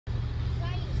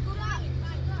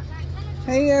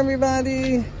Hey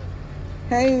everybody.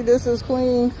 Hey, this is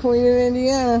Queen of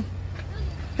Indiana.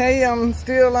 Hey, I'm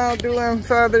still out doing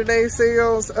Father's Day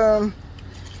sales.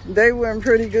 They went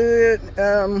pretty good.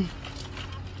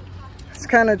 It's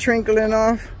kind of trickling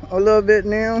off a little bit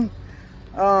now.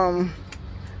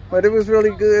 But it was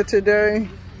really good today.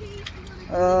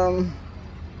 I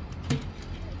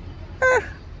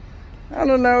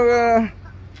don't know,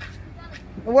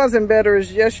 it wasn't better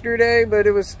as yesterday, but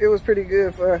it was pretty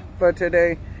good for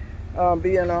today,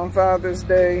 being on Father's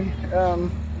Day.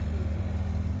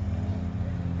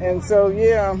 And so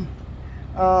yeah,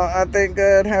 I thank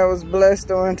God I was blessed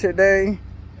on today,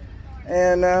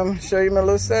 and show you my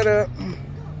little setup.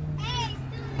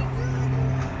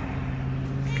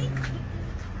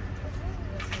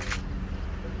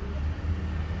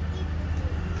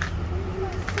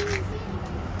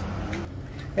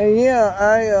 And yeah,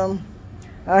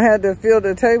 I had to fill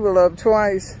the table up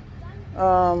twice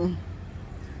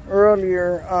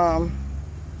earlier.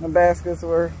 The baskets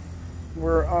were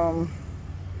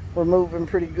moving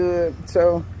pretty good.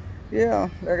 So yeah,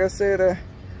 like I said,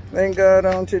 thank God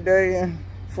on today and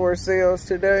for sales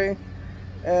today.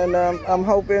 And I'm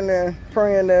hoping and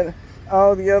praying that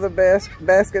all the other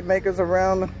basket makers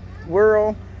around the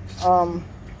world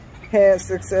had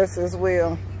success as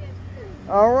well.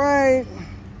 All right,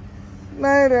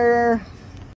 later.